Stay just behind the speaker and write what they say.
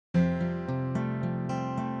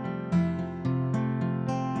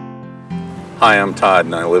Hi, I'm Todd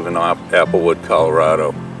and I live in Applewood,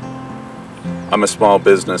 Colorado. I'm a small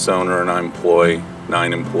business owner and I employ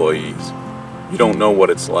 9 employees. You don't know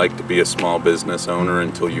what it's like to be a small business owner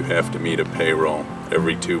until you have to meet a payroll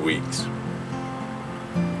every 2 weeks.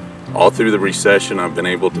 All through the recession, I've been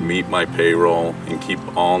able to meet my payroll and keep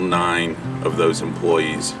all 9 of those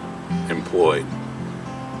employees employed.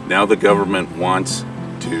 Now the government wants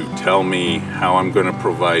to tell me how I'm going to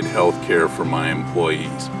provide health care for my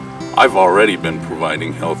employees. I've already been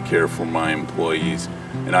providing health care for my employees,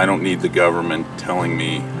 and I don't need the government telling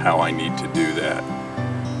me how I need to do that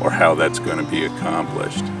or how that's going to be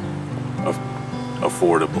accomplished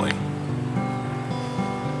affordably.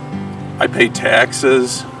 I pay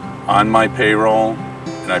taxes on my payroll,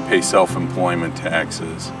 and I pay self-employment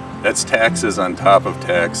taxes. That's taxes on top of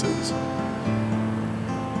taxes.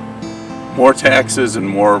 More taxes and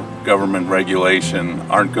more government regulation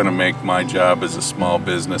aren't going to make my job as a small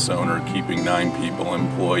business owner keeping 9 people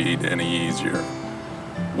employed any easier.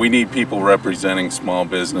 We need people representing small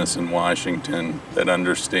business in Washington that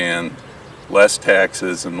understand less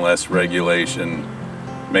taxes and less regulation,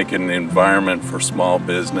 making the environment for small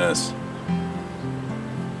business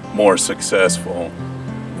more successful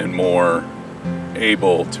and more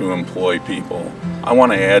able to employ people. I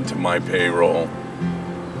want to add to my payroll,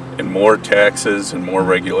 and more taxes and more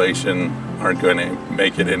regulation aren't going to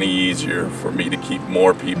make it any easier for me to keep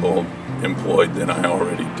more people employed than I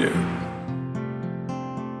already do.